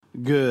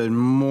Good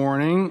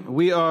morning.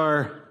 We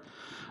are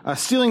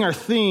stealing our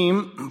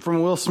theme from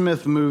a Will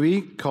Smith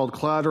movie called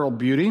Collateral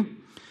Beauty.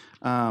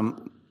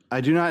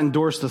 I do not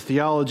endorse the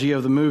theology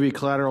of the movie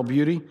Collateral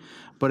Beauty,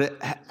 but it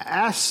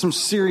asks some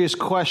serious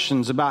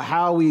questions about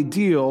how we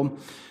deal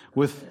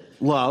with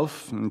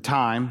love and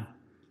time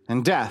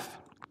and death.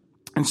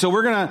 And so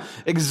we're going to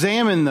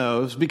examine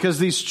those because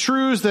these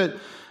truths that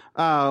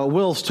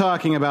Will's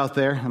talking about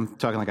there, I'm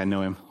talking like I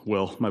know him,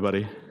 Will, my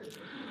buddy.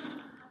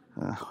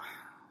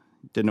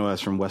 Didn't know I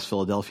was from West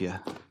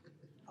Philadelphia.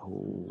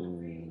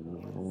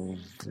 Oh,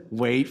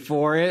 wait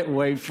for it.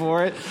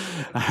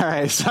 All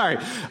right, sorry.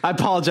 I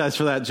apologize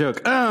for that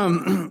joke.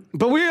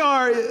 But we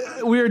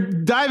are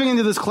diving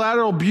into this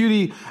collateral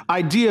beauty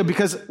idea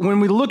because when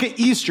we look at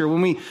Easter,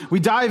 when we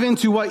dive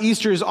into what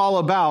Easter is all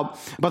about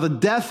the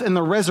death and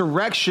the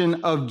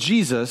resurrection of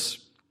Jesus,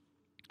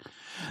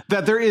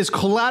 that there is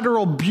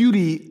collateral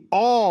beauty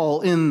all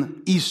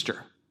in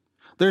Easter.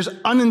 There's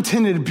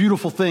unintended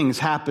beautiful things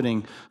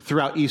happening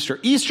throughout Easter.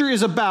 Easter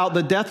is about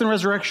the death and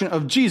resurrection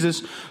of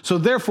Jesus, so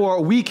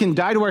therefore we can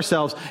die to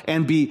ourselves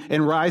and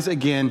rise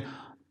again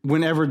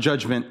whenever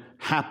judgment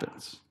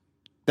happens.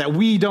 That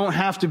we don't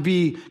have to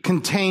be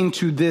contained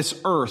to this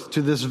earth,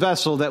 to this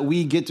vessel, that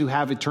we get to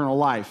have eternal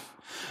life.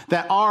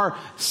 That our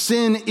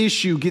sin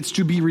issue gets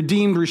to be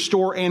redeemed,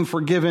 restored, and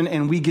forgiven,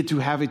 and we get to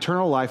have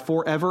eternal life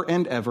forever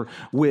and ever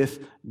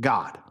with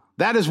God.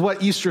 That is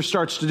what Easter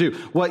starts to do.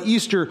 What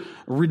Easter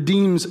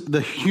redeems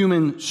the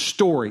human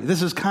story.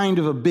 This is kind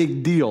of a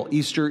big deal.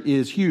 Easter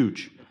is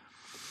huge.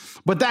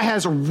 But that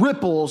has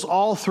ripples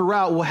all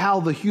throughout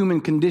how the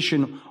human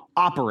condition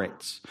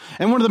operates.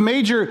 And one of the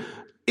major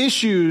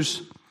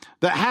issues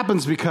that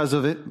happens because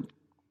of it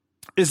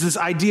is this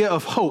idea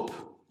of hope.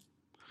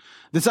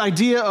 This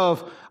idea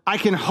of, I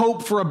can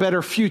hope for a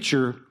better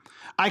future.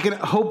 I can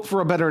hope for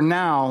a better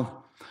now.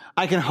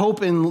 I can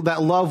hope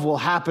that love will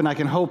happen. I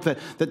can hope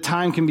that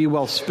time can be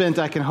well spent.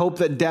 I can hope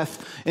that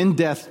in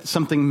death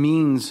something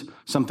means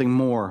something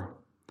more.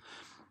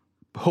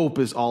 Hope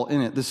is all in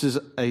it. This is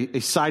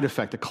a side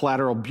effect, a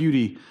collateral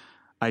beauty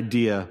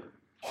idea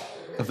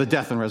of the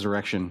death and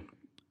resurrection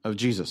of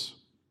Jesus.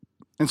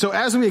 And so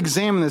as we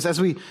examine this, as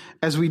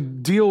we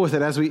deal with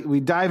it, as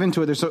we dive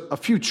into it, there's a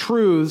few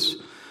truths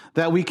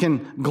that we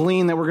can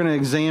glean that we're going to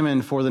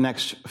examine for the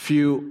next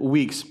few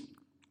weeks.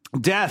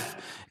 Death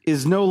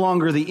is no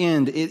longer the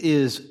end. It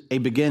is a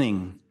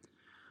beginning.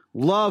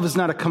 Love is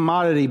not a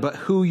commodity, but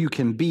who you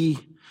can be.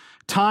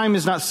 Time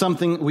is not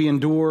something we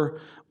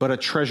endure, but a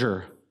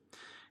treasure.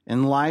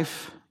 And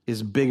life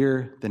is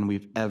bigger than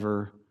we've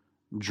ever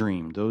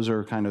dreamed. Those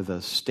are kind of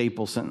the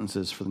staple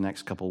sentences for the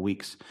next couple of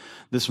weeks.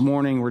 This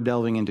morning, we're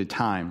delving into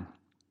time.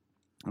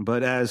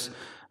 But as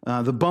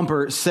the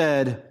bumper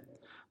said,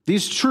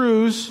 these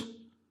truths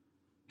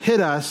hit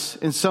us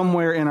in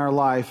somewhere in our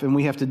life, and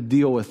we have to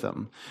deal with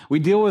them. We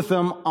deal with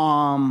them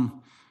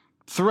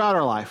throughout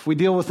our life. We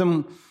deal with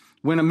them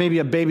when maybe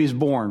a baby's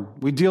born.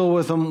 We deal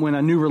with them when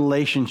a new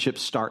relationship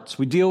starts.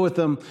 We deal with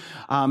them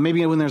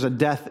maybe when there's a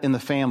death in the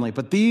family.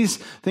 But these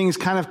things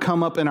kind of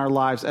come up in our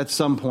lives at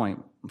some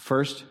point.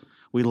 First,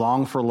 we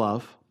long for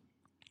love.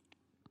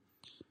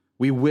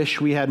 We wish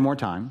we had more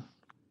time.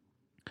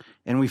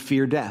 And we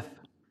fear death.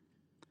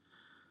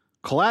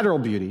 Collateral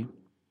beauty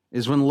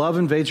is when love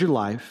invades your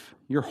life,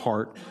 your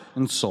heart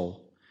and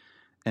soul,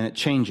 and it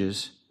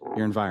changes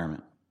your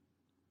environment.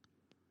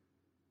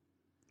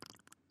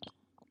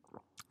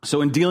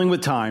 So in dealing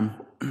with time,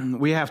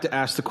 we have to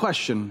ask the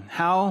question,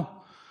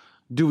 how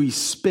do we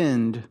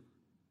spend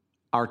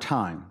our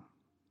time?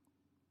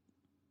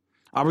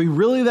 Are we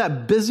really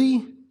that busy,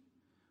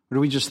 or do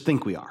we just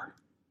think we are?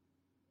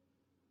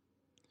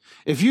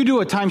 If you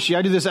do a timesheet,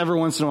 I do this every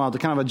once in a while to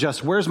kind of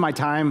adjust, where's my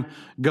time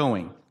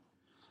going?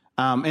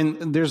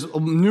 And there's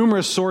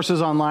numerous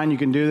sources online you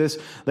can do this.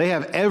 They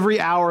have every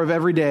hour of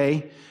every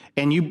day,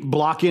 and you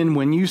block in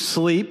when you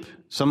sleep.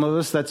 Some of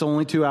us, that's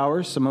only 2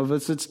 hours. Some of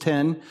us, it's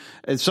 10.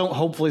 And so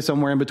hopefully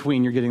somewhere in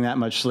between, you're getting that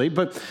much sleep.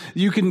 But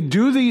you can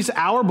do these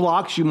hour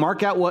blocks. You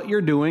mark out what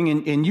you're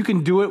doing, and you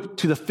can do it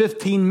to the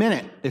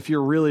 15-minute if you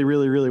really,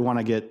 really, really want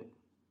to get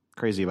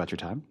crazy about your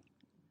time.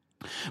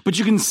 But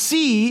you can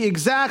see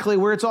exactly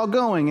where it's all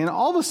going. And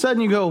all of a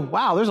sudden you go,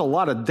 wow, there's a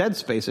lot of dead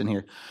space in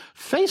here.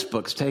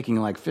 Facebook's taking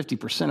like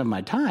 50% of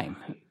my time.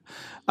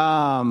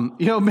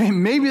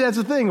 Maybe that's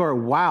a thing. Or,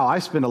 wow, I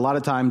spend a lot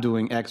of time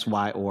doing X,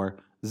 Y, or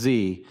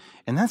Z.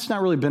 And that's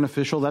not really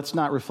beneficial. That's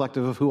not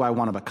reflective of who I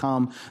want to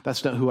become.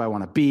 That's not who I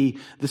want to be.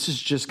 This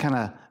is just kind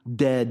of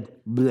dead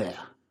bleh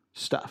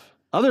stuff.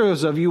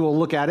 Others of you will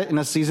look at it in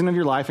a season of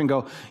your life and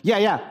go,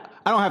 yeah,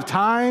 I don't have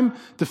time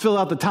to fill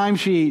out the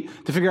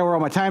timesheet to figure out where all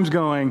my time's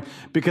going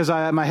because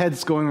my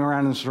head's going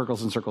around in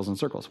circles and circles and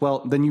circles.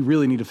 Well, then you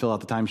really need to fill out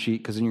the timesheet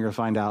because then you're going to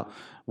find out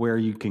where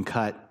you can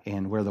cut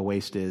and where the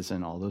waste is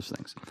and all those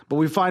things. But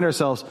we find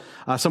ourselves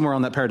somewhere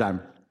on that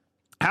paradigm.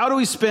 How do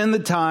we spend the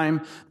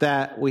time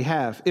that we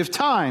have? If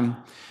time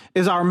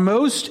is our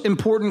most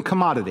important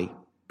commodity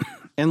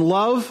and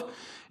love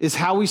is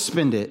how we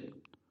spend it,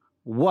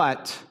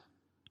 what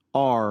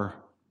are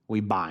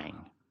we buying?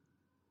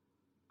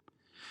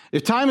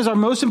 If time is our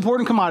most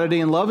important commodity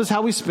and love is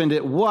how we spend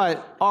it,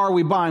 what are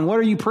we buying? What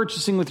are you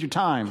purchasing with your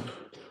time?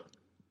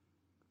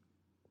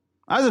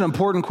 That's an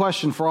important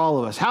question for all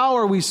of us. How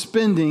are we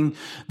spending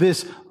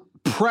this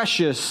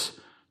precious,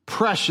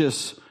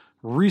 precious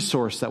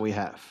resource that we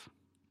have?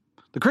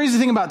 The crazy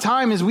thing about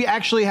time is we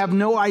actually have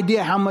no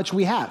idea how much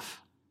we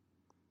have.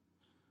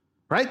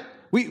 Right?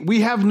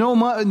 We have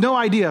no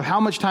idea of how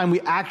much time we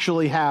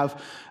actually have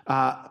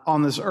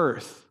on this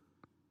earth.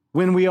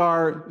 When we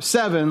are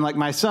 7, like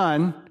my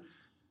son,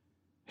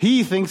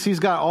 he thinks he's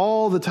got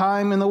all the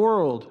time in the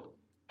world.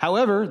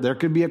 However, there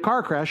could be a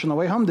car crash on the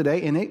way home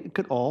today, and it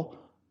could all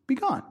be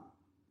gone.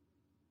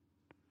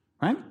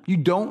 Right? You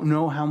don't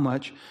know how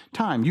much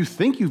time. You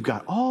think you've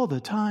got all the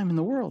time in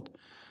the world,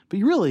 but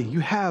you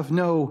have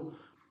no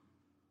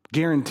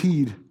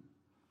guaranteed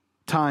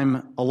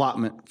time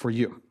allotment for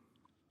you.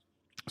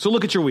 So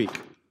look at your week.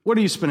 What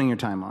are you spending your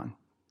time on?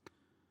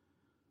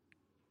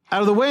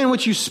 Out of the way in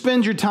which you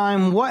spend your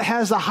time, what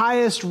has the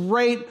highest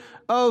rate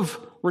of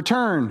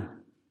return?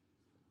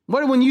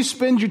 When you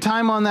spend your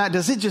time on that,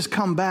 does it just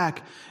come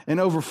back and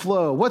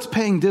overflow? What's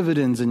paying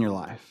dividends in your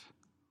life?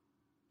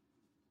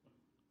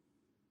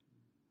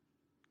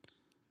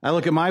 I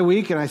look at my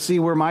week and I see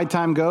where my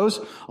time goes.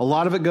 A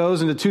lot of it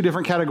goes into 2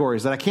 different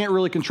categories that I can't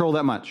really control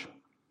that much.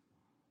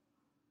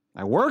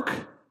 I work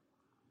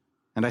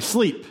and I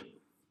sleep.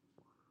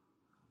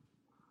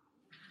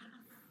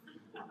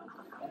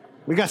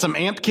 We got some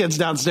amped kids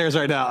downstairs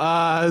right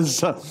now.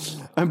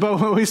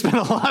 But we spend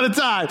a lot of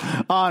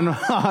time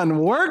on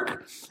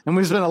work, and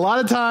we spend a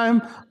lot of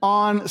time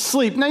on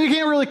sleep. Now, you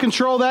can't really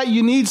control that.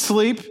 You need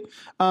sleep.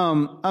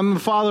 I'm the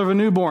father of a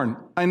newborn.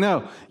 I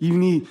know you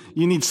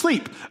need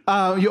sleep.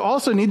 You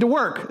also need to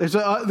work. There's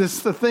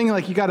the thing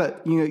like you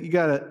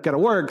gotta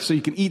work so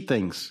you can eat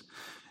things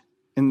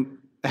and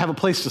have a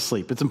place to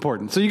sleep. It's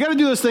important. So you got to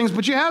do those things,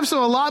 but you have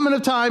some allotment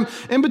of time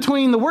in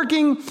between the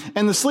working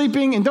and the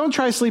sleeping. And don't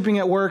try sleeping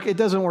at work. It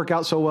doesn't work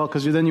out so well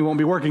because then you won't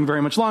be working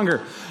very much longer.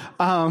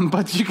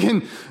 But you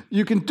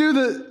can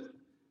do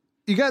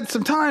you got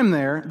some time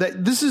there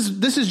that this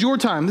is your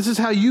time. This is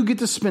how you get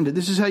to spend it.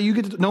 This is how you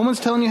get to, no one's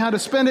telling you how to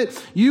spend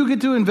it. You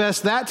get to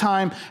invest that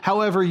time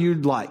however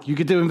you'd like. You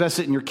get to invest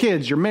it in your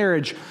kids, your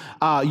marriage,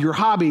 your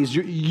hobbies,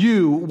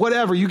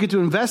 whatever. You get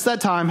to invest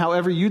that time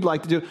however you'd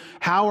like to do.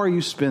 How are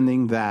you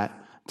spending that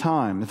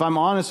time? If I'm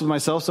honest with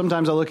myself,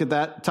 sometimes I look at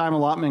that time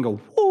allotment and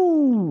go,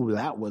 whoo,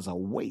 that was a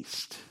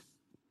waste.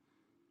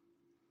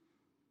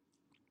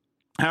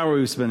 How are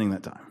we spending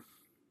that time?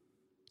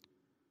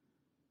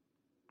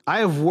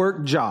 I have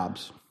worked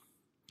jobs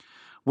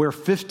where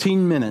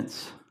 15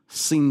 minutes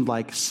seemed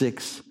like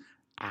 6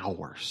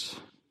 hours.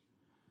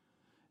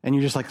 And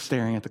you're just like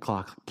staring at the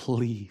clock.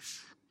 Please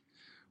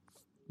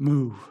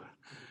move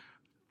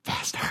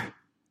faster.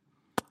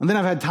 And then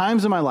I've had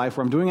times in my life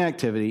where I'm doing an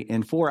activity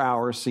and 4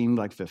 hours seemed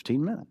like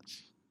 15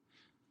 minutes.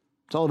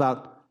 It's all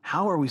about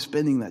how are we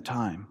spending that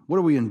time? What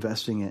are we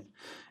investing it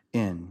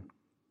in?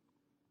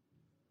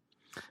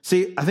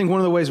 See, I think one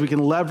of the ways we can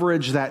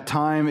leverage that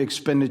time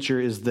expenditure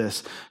is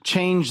this.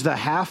 Change the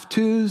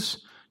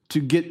have-tos to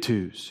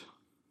get-tos.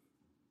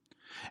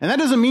 And that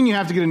doesn't mean you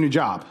have to get a new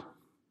job.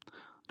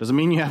 Doesn't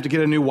mean you have to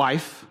get a new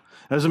wife.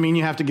 That doesn't mean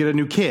you have to get a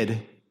new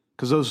kid,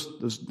 because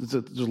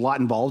there's a lot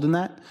involved in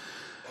that.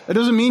 It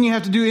doesn't mean you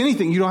have to do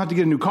anything. You don't have to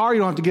get a new car.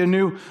 You don't have to get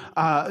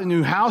a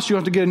new house. You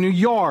don't have to get a new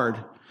yard.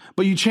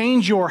 But you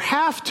change your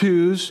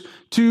have-tos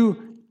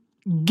to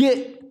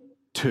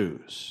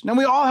get-tos. Now,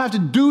 we all have to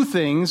do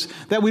things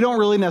that we don't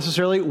really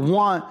necessarily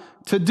want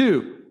to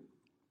do.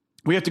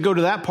 We have to go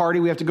to that party.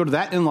 We have to go to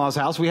that in-law's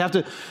house. We have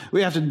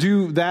to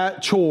do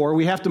that chore.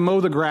 We have to mow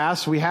the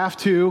grass. We have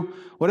to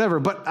whatever.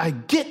 But I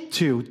get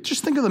to,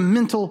 just think of the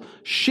mental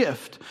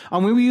shift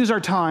on when we use our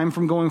time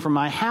from going from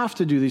I have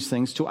to do these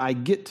things to I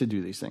get to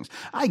do these things.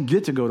 I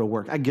get to go to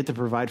work. I get to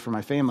provide for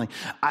my family.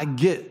 I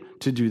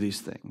get to do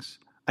these things.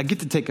 I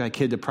get to take my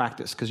kid to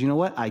practice because you know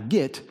what? I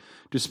get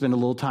to spend a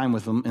little time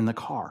with them in the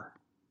car.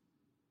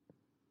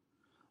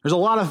 There's a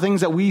lot of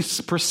things that we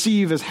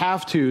perceive as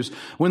have-tos.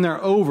 When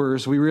they're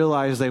overs, we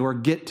realize they were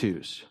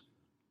get-tos.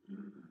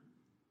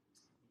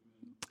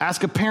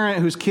 Ask a parent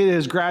whose kid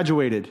has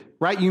graduated,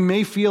 right? You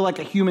may feel like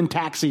a human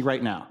taxi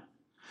right now.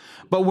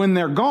 But when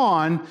they're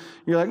gone,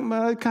 you're like,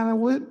 well, I kind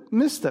of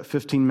missed that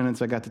 15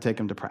 minutes I got to take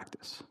them to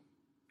practice.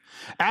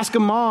 Ask a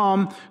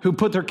mom who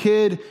put their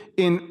kid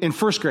in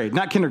first grade,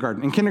 not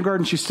kindergarten. In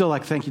kindergarten, she's still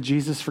like, thank you,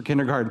 Jesus, for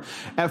kindergarten.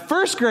 At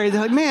first grade,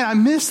 they're like, man, I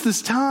miss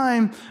this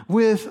time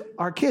with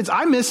our kids.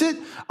 I miss it.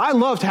 I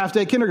loved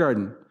half-day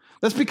kindergarten.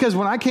 That's because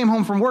when I came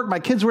home from work, my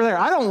kids were there.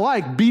 I don't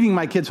like beating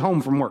my kids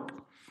home from work.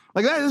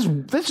 Like,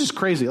 that's just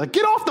crazy. Like,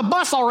 get off the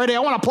bus already. I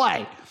want to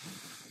play.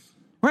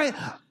 Right?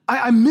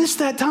 I miss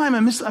that time.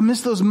 I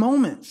miss those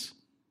moments.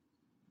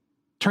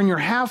 Turn your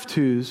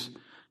have-tos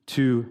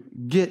to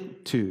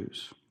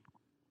get-tos.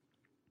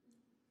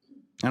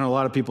 I know a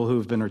lot of people who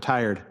have been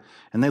retired,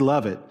 and they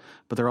love it,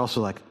 but they're also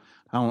like,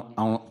 I don't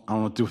know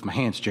what to do with my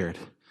hands, Jared.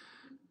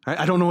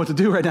 I don't know what to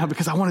do right now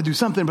because I want to do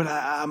something, but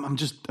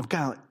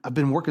I've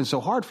been working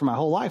so hard for my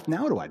whole life.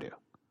 Now what do I do?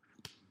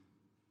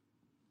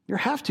 Your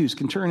have tos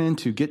can turn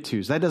into get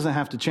tos. That doesn't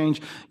have to change.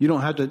 You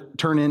don't have to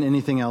turn in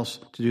anything else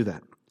to do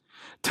that.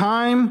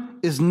 Time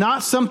is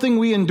not something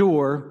we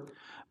endure,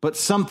 but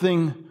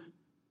something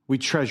we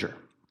treasure.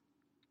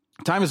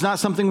 Time is not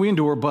something we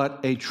endure, but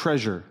a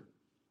treasure.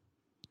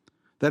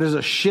 That is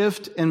a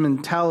shift in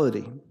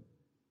mentality.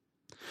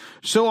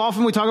 So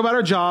often we talk about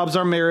our jobs,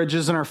 our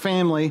marriages, and our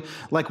family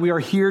like we are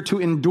here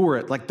to endure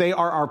it, like they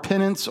are our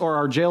penance or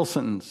our jail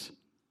sentence.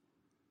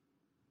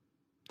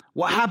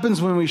 What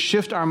happens when we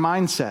shift our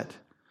mindset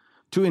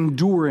to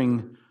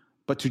enduring,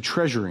 but to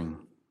treasuring?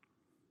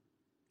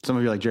 Some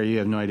of you are like, Jerry, you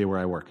have no idea where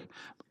I work.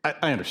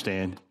 I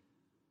understand,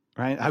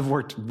 right? I've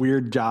worked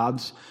weird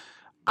jobs.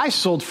 I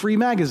sold free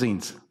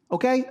magazines,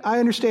 okay? I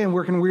understand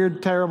working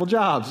weird, terrible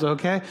jobs,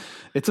 okay?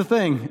 It's a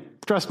thing.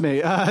 Trust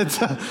me.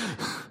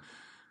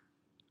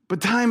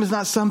 But time is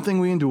not something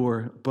we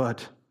endure,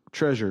 but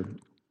treasure.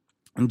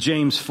 And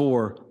James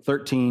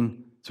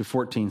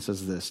 4:13-14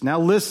 says this. Now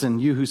listen,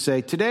 you who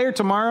say, today or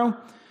tomorrow,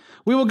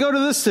 we will go to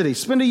this city,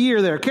 spend a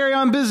year there, carry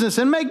on business,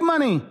 and make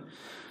money.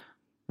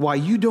 Why,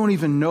 you don't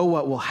even know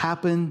what will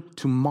happen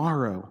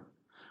tomorrow.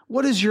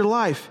 What is your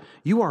life?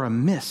 You are a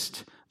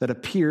mist that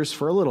appears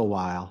for a little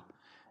while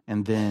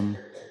and then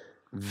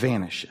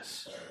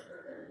vanishes.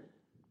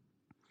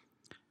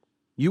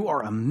 You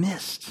are a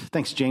mist.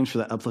 Thanks, James, for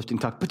that uplifting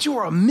talk. But you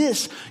are a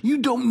mist. You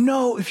don't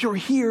know if you're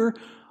here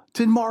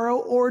tomorrow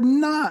or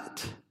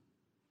not.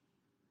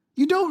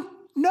 You don't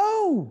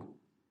know.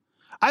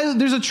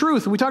 There's a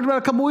truth. We talked about it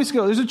a couple weeks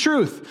ago. There's a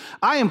truth.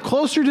 I am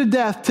closer to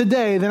death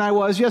today than I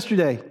was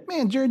yesterday.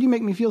 Man, Jared, you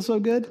make me feel so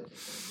good.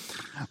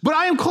 But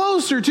I am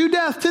closer to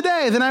death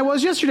today than I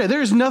was yesterday.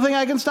 There's nothing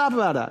I can stop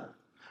about that.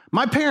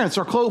 My parents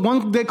are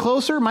one day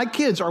closer. My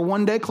kids are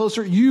one day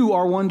closer. You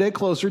are one day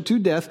closer to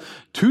death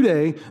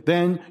today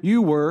than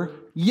you were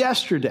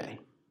yesterday.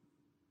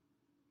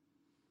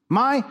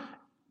 My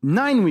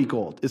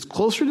 9-week-old is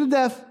closer to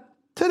death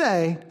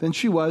today than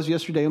she was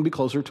yesterday and will be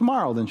closer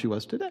tomorrow than she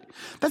was today.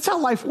 That's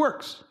how life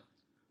works.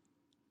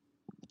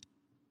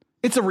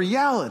 It's a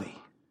reality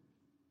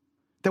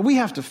that we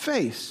have to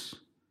face.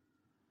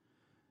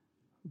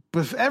 But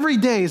if every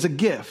day is a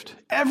gift,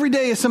 every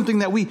day is something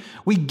that we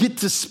get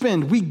to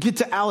spend, we get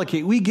to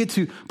allocate, we get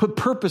to put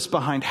purpose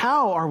behind.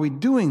 How are we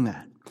doing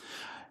that?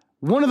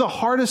 One of the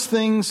hardest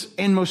things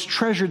and most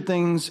treasured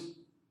things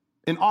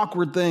and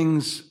awkward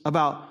things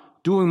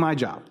about doing my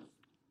job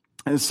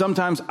and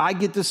sometimes I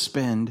get to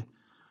spend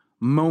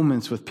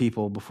moments with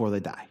people before they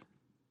die.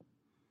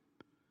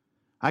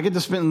 I get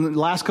to spend the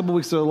last couple of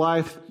weeks of their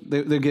life,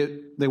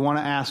 they want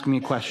to ask me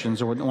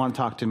questions or want to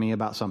talk to me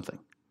about something.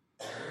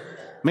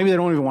 Maybe they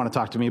don't even want to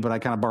talk to me, but I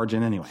kind of barge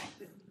in anyway.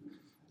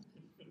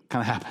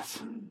 Kind of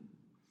happens.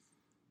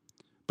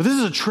 But this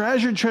is a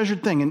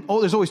treasured thing. And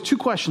there's always two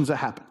questions that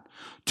happen.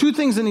 Two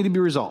things that need to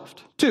be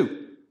resolved.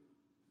 Two.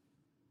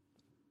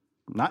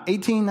 Not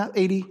 18, not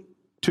 80.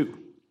 Two.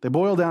 They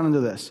boil down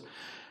into this.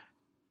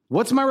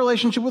 What's my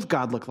relationship with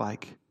God look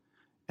like?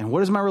 And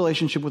what does my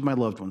relationship with my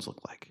loved ones look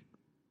like?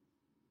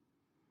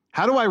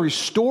 How do I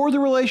restore the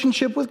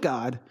relationship with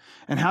God?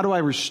 And how do I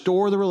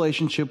restore the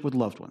relationship with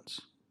loved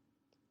ones?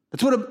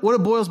 That's what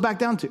it boils back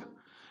down to.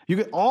 You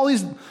get all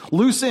these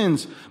loose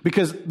ends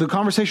because the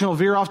conversation will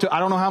veer off to, I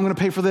don't know how I'm going to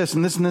pay for this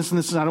and this and this and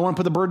this, and I don't want to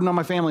put the burden on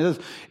my family.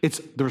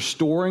 It's the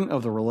restoring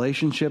of the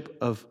relationship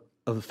of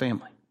the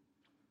family.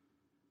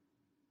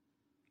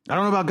 I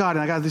don't know about God,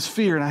 and I got this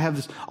fear, and I have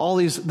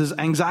this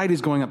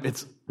anxieties going up.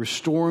 It's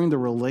restoring the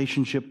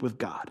relationship with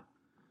God.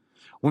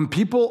 When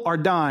people are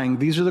dying,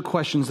 these are the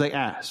questions they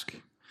ask.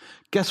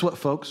 Guess what,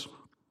 folks?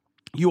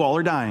 You all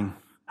are dying.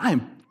 I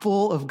am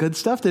full of good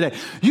stuff today.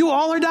 You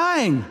all are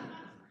dying.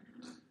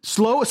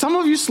 Some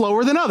of you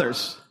slower than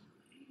others.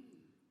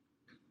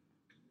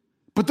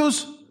 But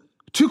those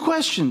two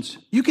questions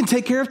you can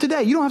take care of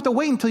today. You don't have to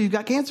wait until you've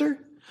got cancer.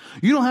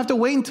 You don't have to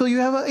wait until you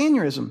have an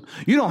aneurysm.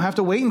 You don't have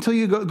to wait until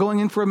you're going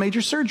in for a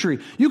major surgery.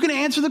 You can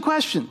answer the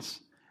questions.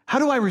 How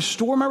do I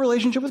restore my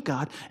relationship with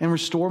God and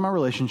restore my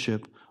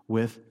relationship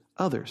with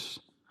others?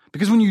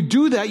 Because when you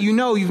do that, you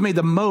know you've made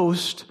the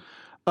most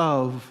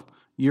of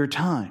your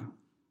time.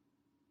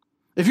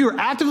 If you are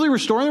actively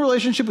restoring the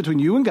relationship between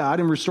you and God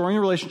and restoring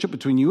the relationship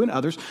between you and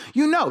others,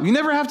 you know, you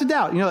never have to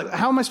doubt. You're like,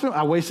 how am I spending?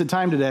 I wasted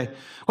time today.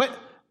 Wait,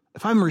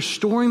 if I'm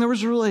restoring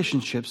those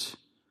relationships,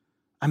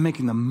 I'm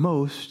making the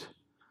most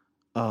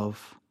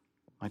of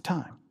my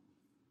time.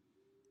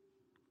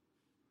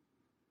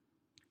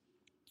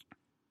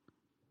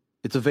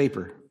 It's a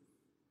vapor.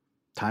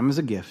 Time is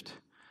a gift,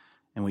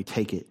 and we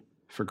take it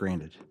for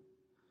granted.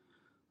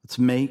 Let's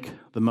make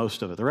the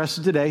most of it. The rest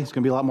of today is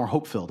going to be a lot more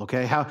hope-filled,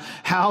 okay?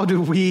 How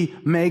do we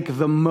make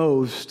the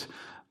most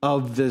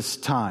of this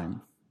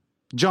time?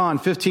 John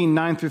 15,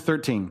 9 through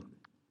 13.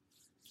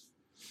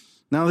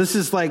 Now, this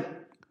is like,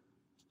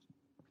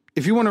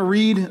 if you want to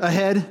read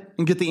ahead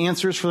and get the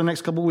answers for the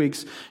next couple of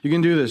weeks, you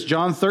can do this.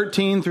 John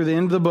 13 through the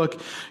end of the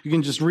book, you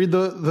can just read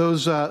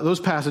those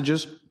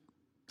passages,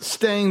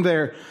 staying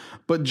there.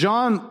 But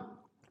John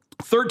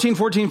 13,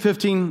 14,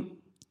 15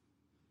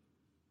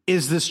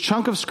 is this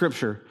chunk of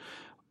scripture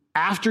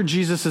after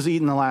Jesus has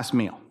eaten the last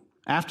meal.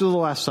 after the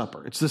Last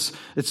Supper. It's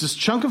this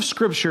chunk of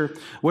scripture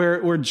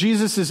where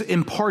Jesus is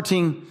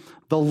imparting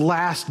the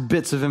last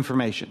bits of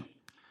information.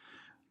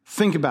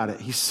 Think about it.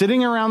 He's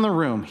sitting around the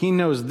room. He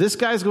knows this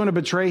guy's going to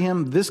betray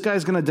him. This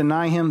guy's going to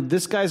deny him.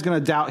 This guy's going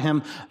to doubt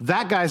him.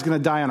 That guy's going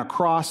to die on a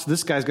cross.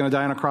 This guy's going to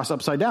die on a cross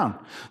upside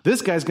down.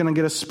 This guy's going to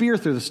get a spear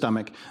through the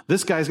stomach.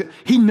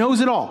 He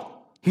knows it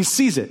all. He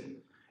sees it.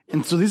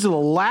 And so these are the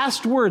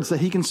last words that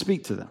he can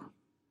speak to them.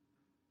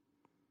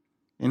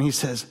 And he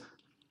says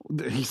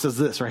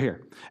this right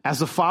here. As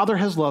the Father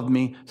has loved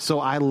me, so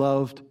I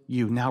loved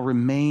you. Now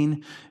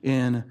remain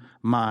in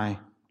my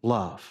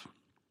love.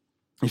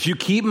 If you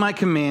keep my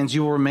commands,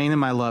 you will remain in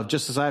my love,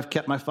 just as I have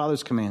kept my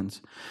Father's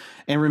commands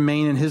and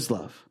remain in his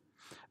love.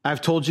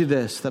 I've told you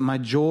this, that my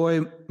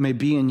joy may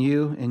be in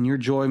you and your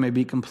joy may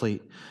be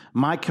complete.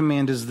 My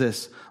command is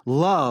this: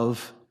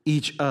 love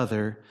each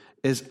other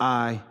as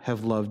I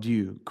have loved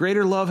you.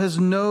 Greater love has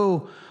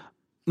no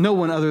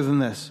one other than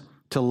this,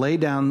 to lay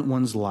down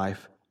one's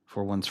life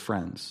for one's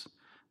friends.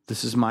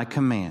 This is my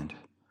command: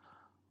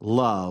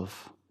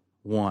 love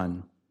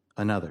one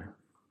another.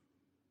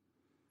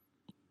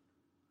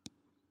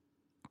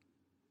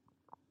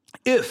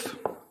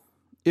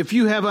 If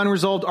you have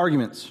unresolved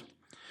arguments,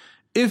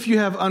 if you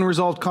have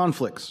unresolved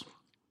conflicts,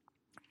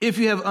 if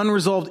you have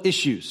unresolved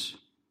issues,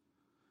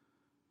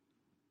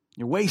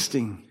 you're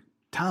wasting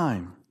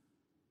time.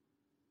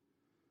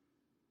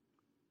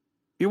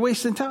 You're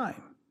wasting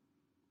time.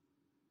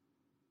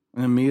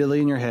 And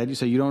immediately in your head, you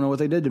say, you don't know what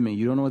they did to me.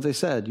 You don't know what they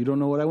said. You don't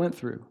know what I went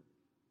through.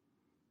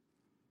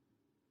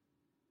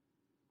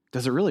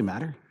 Does it really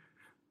matter?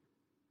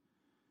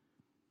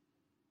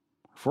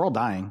 If we're all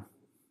dying,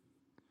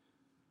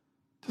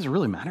 does it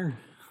really matter?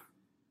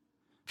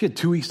 If you had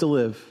 2 weeks to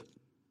live,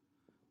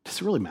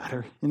 does it really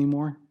matter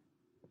anymore?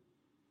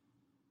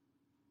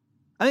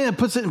 I think that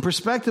puts it in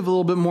perspective a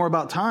little bit more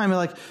about time.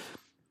 Like,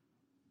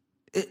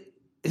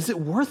 is it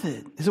worth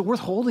it? Is it worth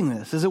holding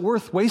this? Is it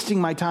worth wasting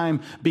my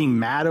time being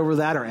mad over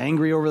that or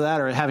angry over that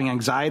or having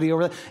anxiety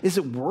over that? Is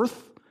it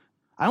worth?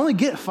 I only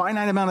get a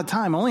finite amount of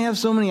time. I only have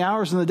so many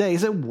hours in the day.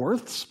 Is it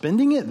worth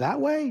spending it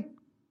that way?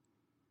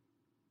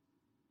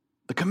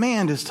 The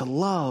command is to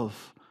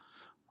love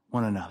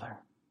one another.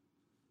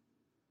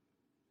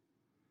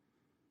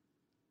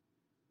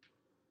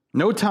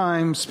 No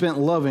time spent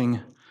loving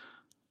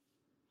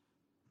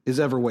is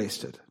ever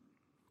wasted.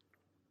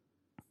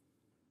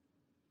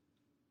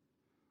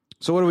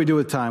 So what do we do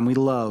with time? We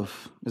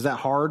love. Is that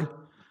hard?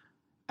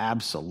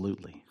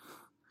 Absolutely.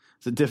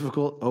 Is it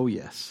difficult? Oh,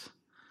 yes.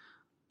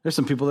 There's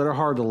some people that are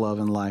hard to love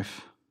in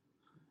life.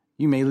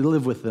 You may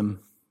live with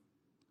them.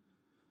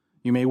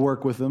 You may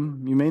work with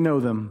them. You may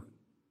know them.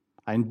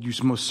 You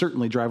most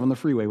certainly drive on the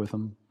freeway with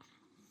them.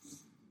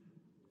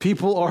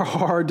 People are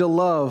hard to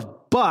love,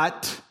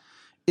 but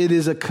it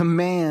is a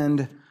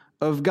command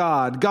of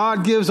God.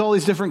 God gives all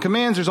these different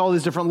commands. There's all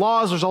these different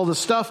laws. There's all this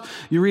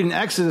stuff. You read in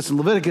Exodus and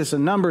Leviticus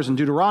and Numbers and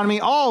Deuteronomy,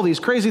 all these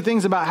crazy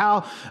things about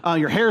how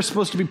your hair is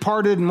supposed to be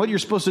parted and what you're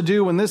supposed to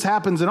do when this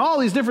happens and all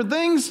these different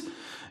things.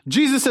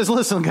 Jesus says,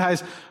 listen,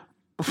 guys,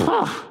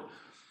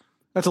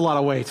 that's a lot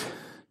of weight.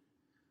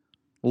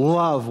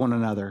 Love one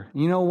another.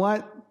 You know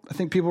what? I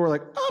think people were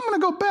like, oh, I'm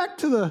going to go back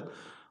to the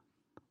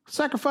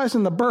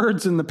sacrificing the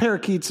birds and the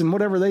parakeets and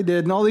whatever they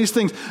did and all these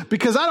things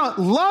because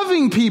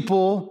loving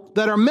people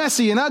that are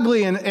messy and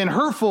ugly and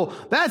hurtful,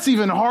 that's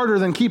even harder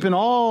than keeping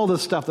all the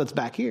stuff that's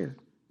back here.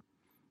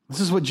 This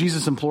is what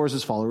Jesus implores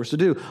his followers to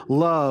do.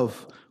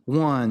 Love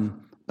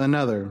one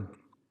another.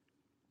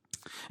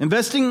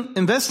 Investing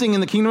in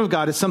the kingdom of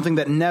God is something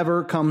that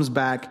never comes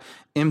back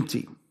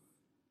empty.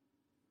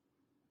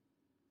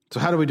 So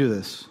how do we do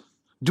this?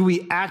 Do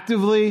we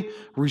actively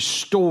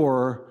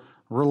restore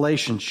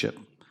relationship?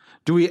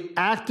 Do we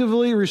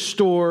actively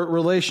restore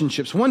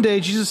relationships? One day,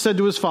 Jesus said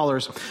to his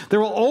followers, there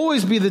will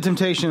always be the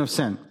temptation of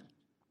sin.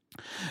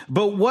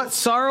 But what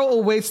sorrow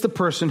awaits the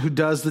person who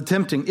does the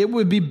tempting? It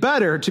would be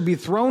better to be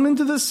thrown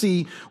into the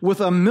sea with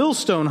a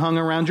millstone hung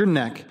around your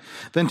neck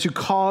than to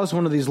cause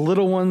one of these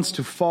little ones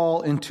to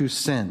fall into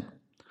sin.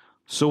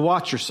 So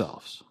watch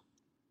yourselves.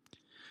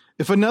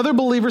 If another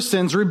believer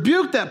sins,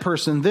 rebuke that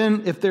person.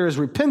 Then if there is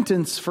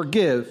repentance,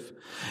 forgive.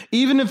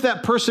 Even if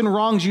that person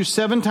wrongs you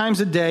 7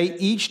 times a day,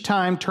 each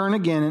time turn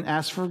again and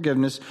ask for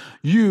forgiveness.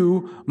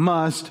 You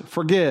must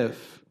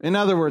forgive. In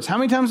other words, how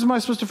many times am I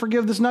supposed to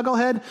forgive this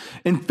knucklehead?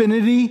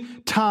 Infinity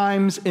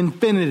times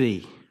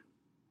infinity.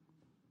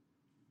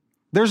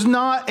 There's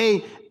not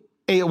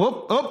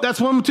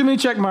that's one too many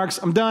check marks.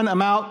 I'm done.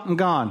 I'm out. I'm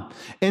gone.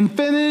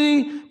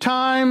 Infinity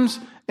times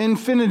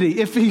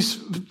infinity. If he's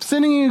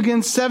sinning you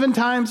again 7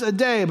 times a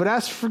day, but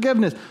ask for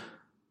forgiveness,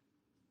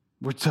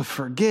 we're to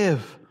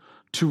forgive,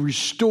 to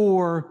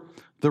restore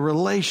the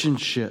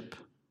relationship.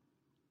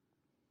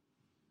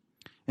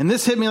 And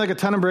this hit me like a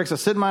ton of bricks. I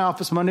sit in my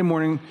office Monday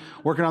morning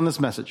working on this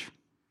message.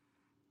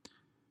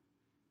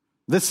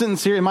 This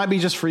sentence here, it might be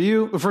just for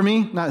you, for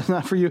me,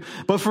 not for you,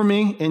 but for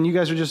me, and you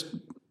guys are just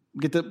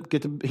get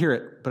to hear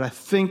it. But I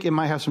think it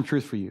might have some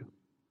truth for you.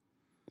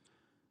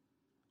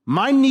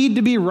 My need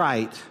to be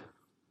right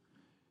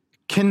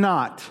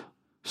cannot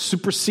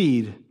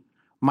supersede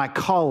my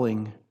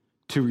calling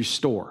to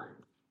restore.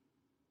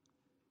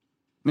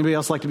 Anybody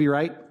else like to be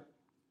right?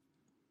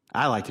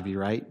 I like to be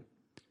right.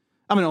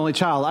 I'm an only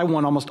child. I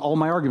won almost all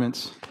my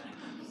arguments.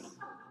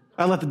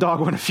 I let the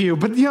dog win a few.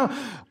 But,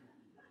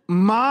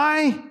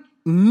 my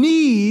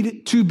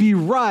need to be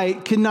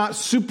right cannot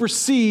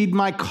supersede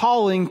my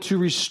calling to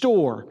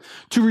restore.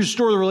 To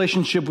restore the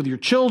relationship with your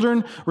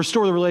children,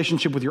 restore the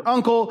relationship with your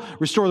uncle,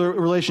 restore the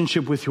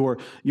relationship with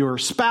your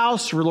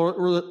spouse,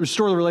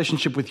 restore the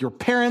relationship with your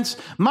parents.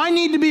 My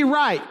need to be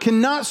right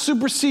cannot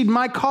supersede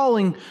my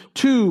calling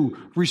to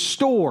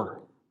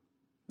restore.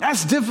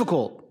 That's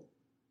difficult.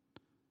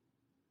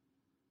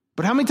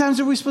 But how many times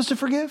are we supposed to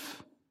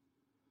forgive?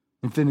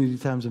 Infinity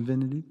times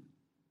infinity.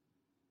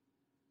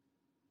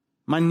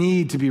 My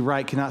need to be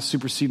right cannot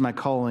supersede my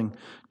calling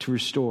to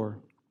restore.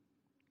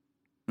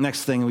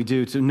 Next thing we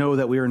do to know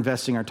that we are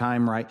investing our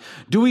time right.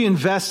 Do we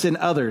invest in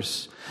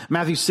others?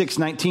 Matthew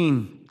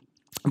 6:19.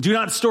 Do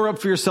not store up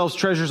for yourselves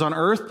treasures on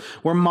earth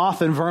where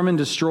moth and vermin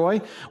destroy,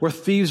 where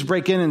thieves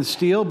break in and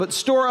steal, but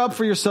store up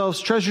for yourselves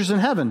treasures in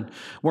heaven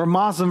where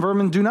moths and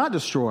vermin do not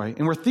destroy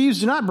and where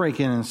thieves do not break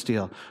in and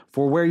steal.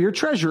 For where your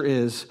treasure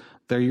is,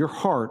 there your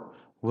heart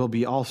will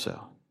be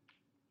also.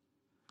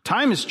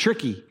 Time is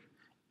tricky.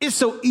 It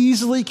so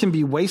easily can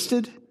be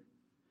wasted.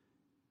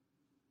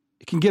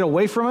 It can get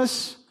away from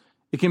us.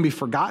 It can be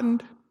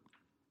forgotten.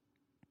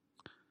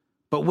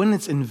 But when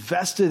it's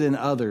invested in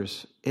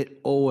others,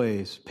 it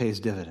always pays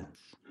dividends.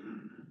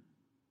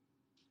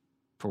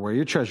 For where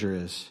your treasure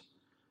is,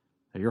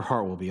 there your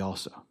heart will be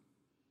also.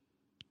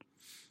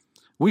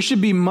 We should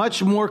be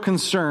much more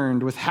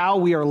concerned with how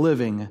we are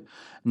living,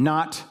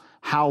 not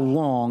how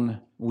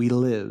long we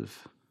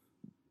live.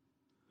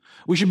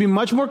 We should be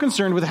much more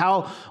concerned with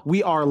how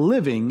we are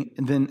living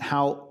than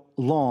how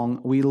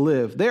long we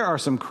live. There are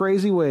some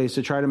crazy ways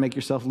to try to make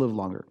yourself live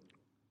longer.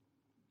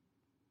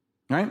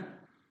 Right?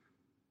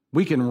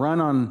 We can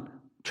run on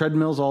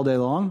treadmills all day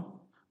long.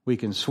 We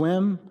can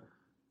swim.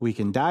 We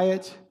can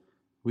diet.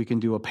 We can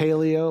do a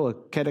paleo, a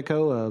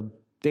Keto, a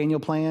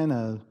Daniel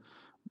plan.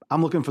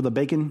 I'm looking for the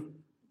bacon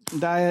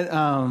diet.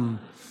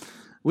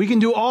 We can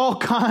do all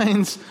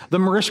kinds. The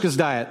Marishka's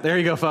diet. There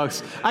you go,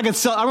 folks. I'm going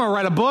to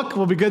write a book.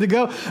 We'll be good to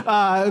go.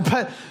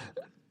 But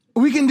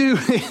we can do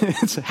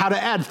it's how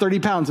to add 30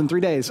 pounds in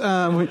 3 days.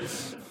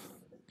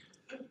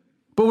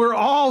 But we're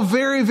all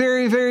very,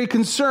 very, very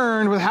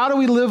concerned with how do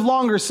we live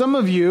longer. Some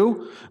of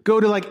you go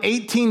to like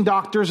 18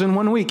 doctors in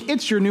 1 week.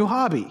 It's your new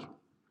hobby.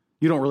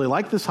 You don't really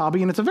like this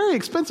hobby, and it's a very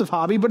expensive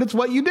hobby, but it's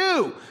what you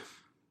do.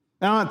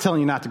 And I'm not telling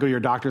you not to go to your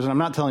doctors, and I'm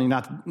not telling you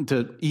not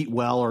to eat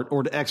well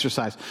or to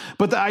exercise.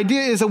 But the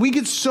idea is that we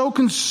get so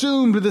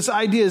consumed with this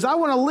idea is I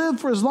want to live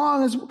for as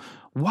long as...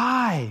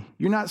 Why?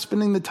 You're not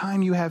spending the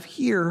time you have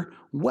here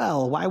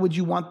well. Why would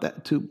you want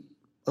that to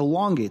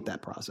elongate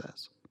that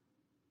process?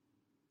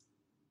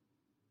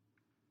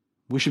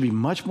 We should be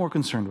much more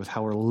concerned with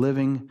how we're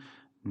living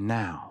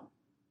now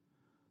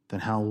than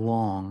how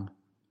long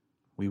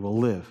we will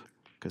live.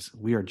 Because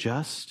we are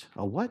just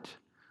a what?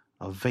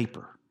 A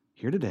vapor.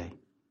 Here today.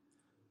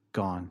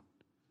 Gone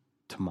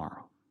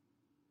tomorrow.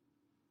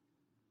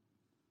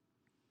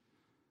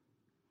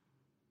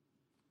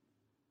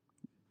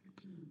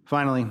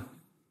 Finally,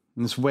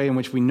 in this way in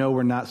which we know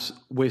we're not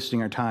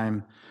wasting our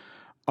time,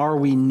 are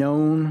we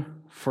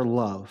known for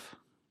love?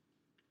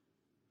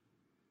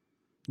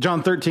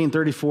 John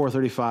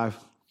 13:34-35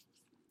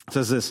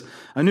 says this,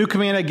 a new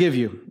command I give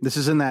you. This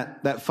is in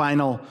that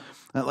final,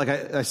 like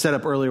I set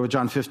up earlier with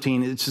John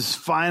 15. It's his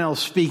final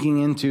speaking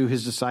into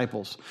his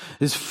disciples.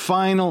 His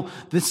final,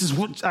 this is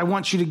what I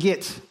want you to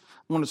get.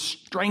 I want to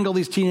strangle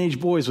these teenage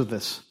boys with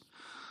this.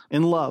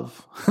 In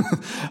love.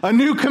 A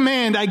new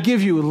command I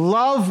give you.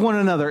 Love one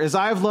another. As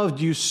I have loved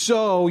you,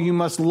 so you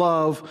must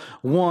love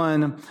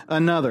one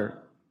another.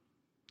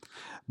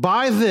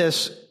 By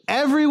this,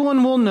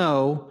 everyone will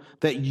know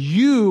that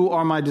you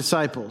are my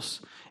disciples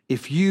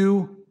if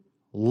you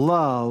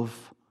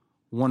love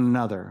one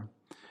another.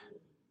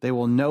 They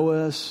will know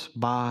us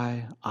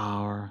by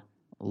our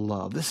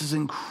love. This is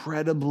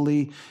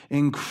incredibly,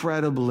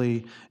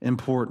 incredibly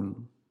important.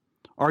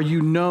 Are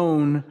you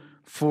known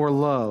for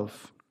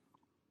love?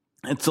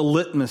 It's a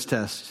litmus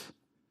test.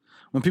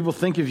 When people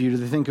think of you, do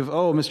they think of,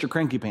 oh, Mr.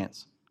 Cranky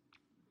Pants?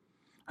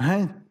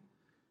 Right?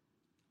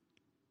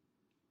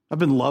 I've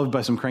been loved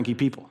by some cranky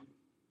people.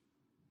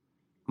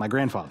 My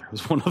grandfather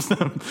was one of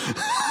them.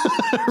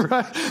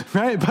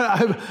 right?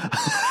 But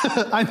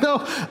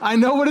I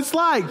know what it's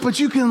like. But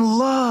you can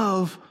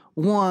love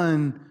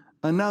one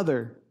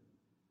another.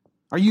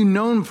 Are you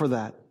known for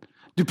that?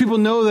 Do people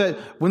know that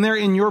when they're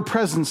in your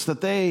presence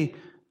that they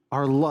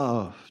are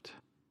loved?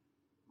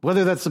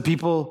 Whether that's the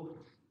people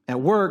at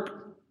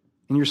work,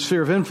 in your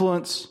sphere of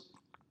influence,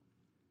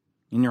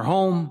 in your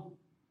home.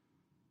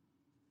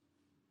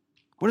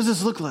 What does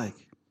this look like?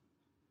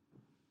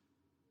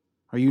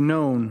 Are you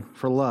known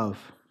for love?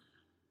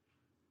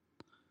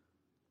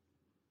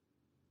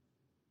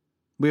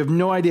 We have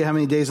no idea how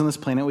many days on this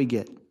planet we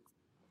get.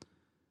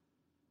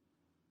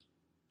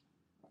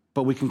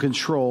 But we can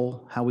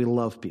control how we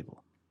love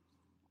people.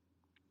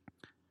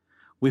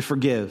 we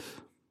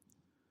forgive,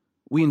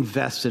 we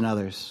invest in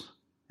others,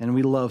 and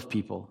we love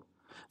people.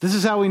 This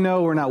is how we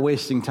know we're not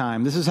wasting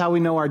time. This is how we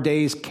know our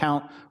days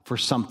count for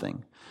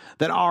something,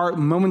 that our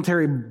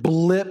momentary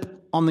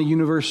blip on the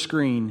universe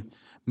screen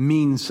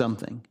means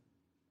something.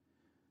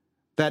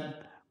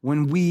 That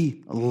when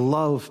we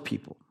love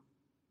people,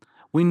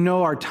 we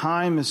know our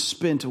time is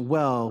spent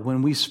well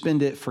when we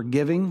spend it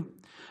forgiving,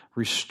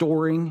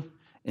 restoring,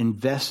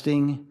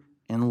 investing,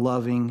 and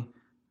loving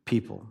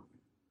people.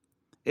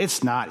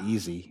 It's not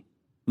easy.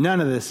 None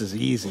of this is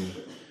easy,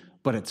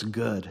 but it's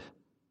good.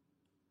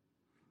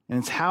 And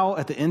it's how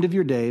at the end of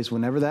your days,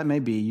 whenever that may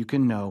be, you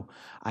can know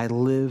I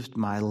lived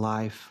my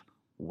life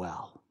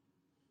well.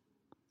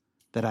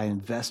 That I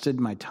invested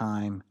my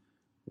time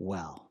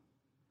well.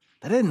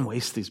 That I didn't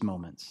waste these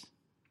moments.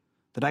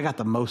 That I got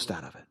the most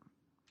out of it.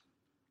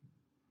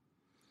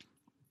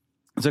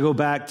 As I go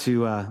back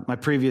to my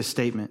previous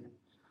statement,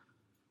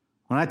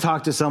 when I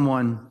talk to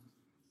someone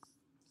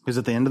who's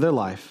at the end of their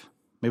life,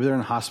 maybe they're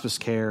in hospice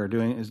care or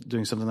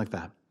doing something like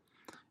that,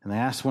 and they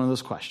ask one of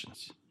those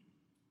questions,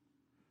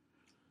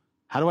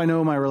 how do I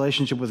know my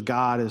relationship with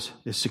God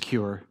is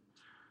secure?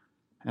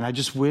 And I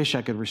just wish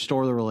I could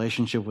restore the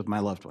relationship with my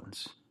loved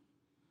ones.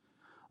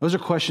 Those are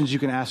questions you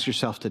can ask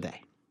yourself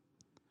today.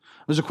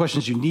 Those are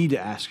questions you need to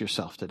ask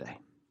yourself today.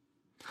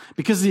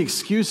 Because the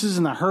excuses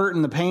and the hurt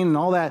and the pain and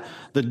all that,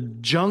 the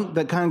junk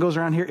that kind of goes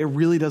around here, it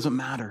really doesn't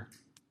matter.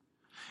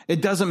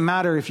 It doesn't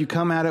matter if you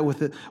come at it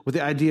with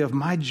the idea of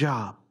my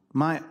job,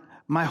 my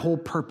whole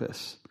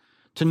purpose,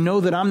 to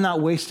know that I'm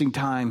not wasting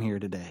time here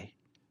today,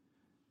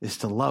 is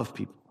to love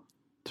people,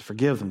 to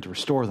forgive them, to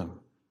restore them,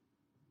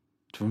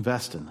 to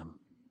invest in them.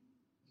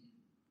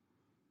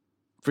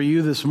 For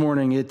you this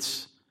morning,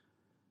 it's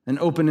an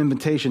open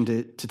invitation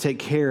to take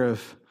care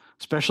of,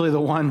 especially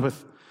the one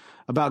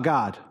about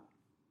God.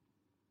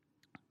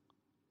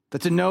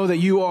 That to know that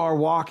you are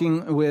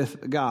walking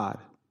with God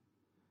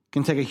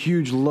can take a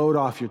huge load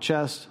off your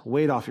chest,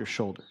 weight off your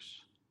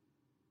shoulders.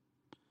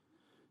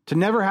 To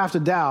never have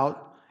to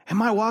doubt,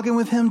 am I walking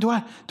with him?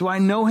 Do I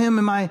know him?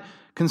 Am I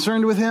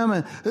concerned with him?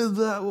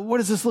 What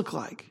does this look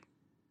like?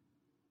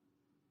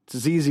 It's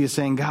as easy as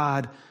saying,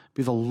 God,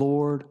 be the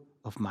Lord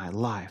of my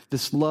life.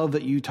 This love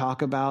that you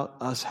talk about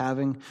us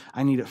having,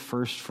 I need it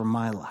first for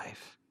my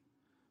life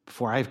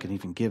before I can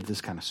even give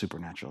this kind of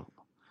supernatural.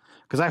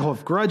 Because I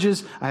have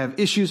grudges, I have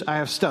issues, I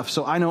have stuff.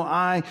 So I know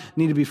I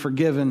need to be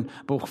forgiven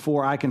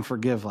before I can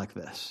forgive like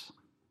this.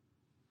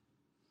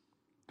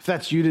 If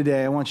that's you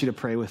today, I want you to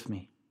pray with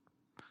me.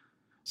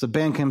 So the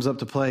band comes up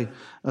to play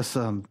us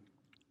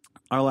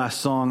our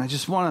last song.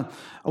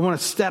 I want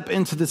to step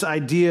into this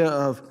idea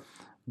of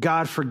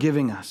God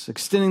forgiving us,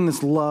 extending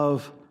this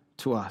love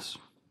to us.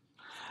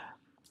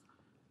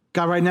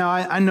 God, right now,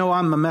 I know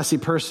I'm a messy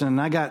person, and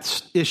I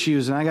got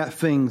issues, and I got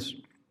things.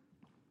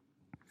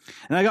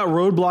 And I got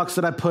roadblocks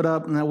that I put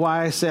up, and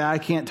why I say I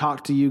can't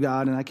talk to you,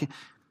 God, and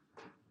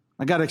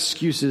I got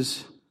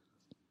excuses.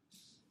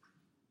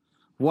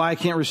 Why I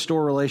can't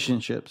restore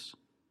relationships.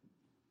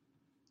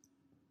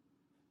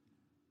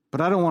 But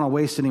I don't want to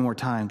waste any more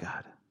time,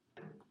 God.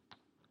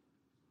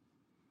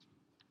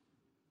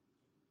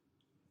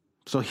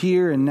 So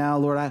here and now,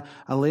 Lord,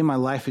 I lay my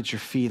life at your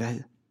feet.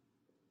 I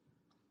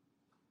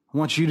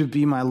want you to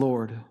be my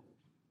Lord.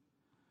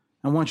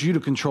 I want you to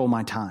control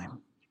my time.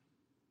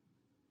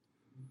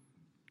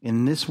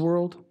 In this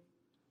world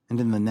and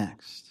in the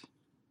next.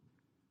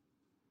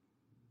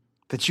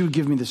 That you would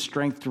give me the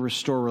strength to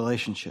restore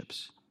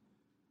relationships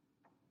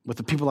with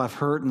the people I've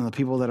hurt and the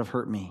people that have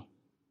hurt me.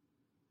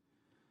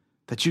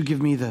 That you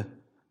give me the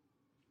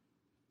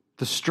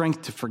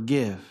strength to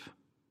forgive.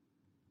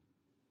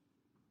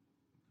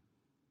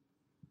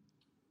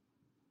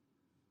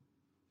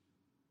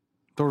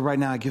 Lord, right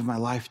now I give my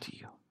life to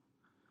you.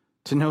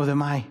 To know that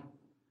my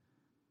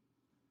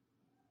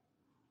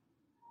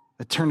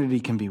eternity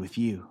can be with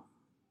you.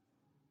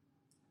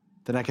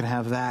 That I can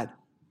have that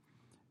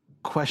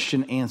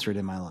question answered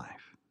in my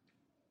life.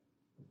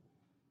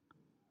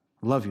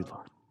 I love you,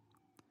 Lord.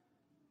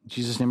 In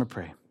Jesus' name I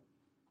pray.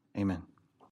 Amen.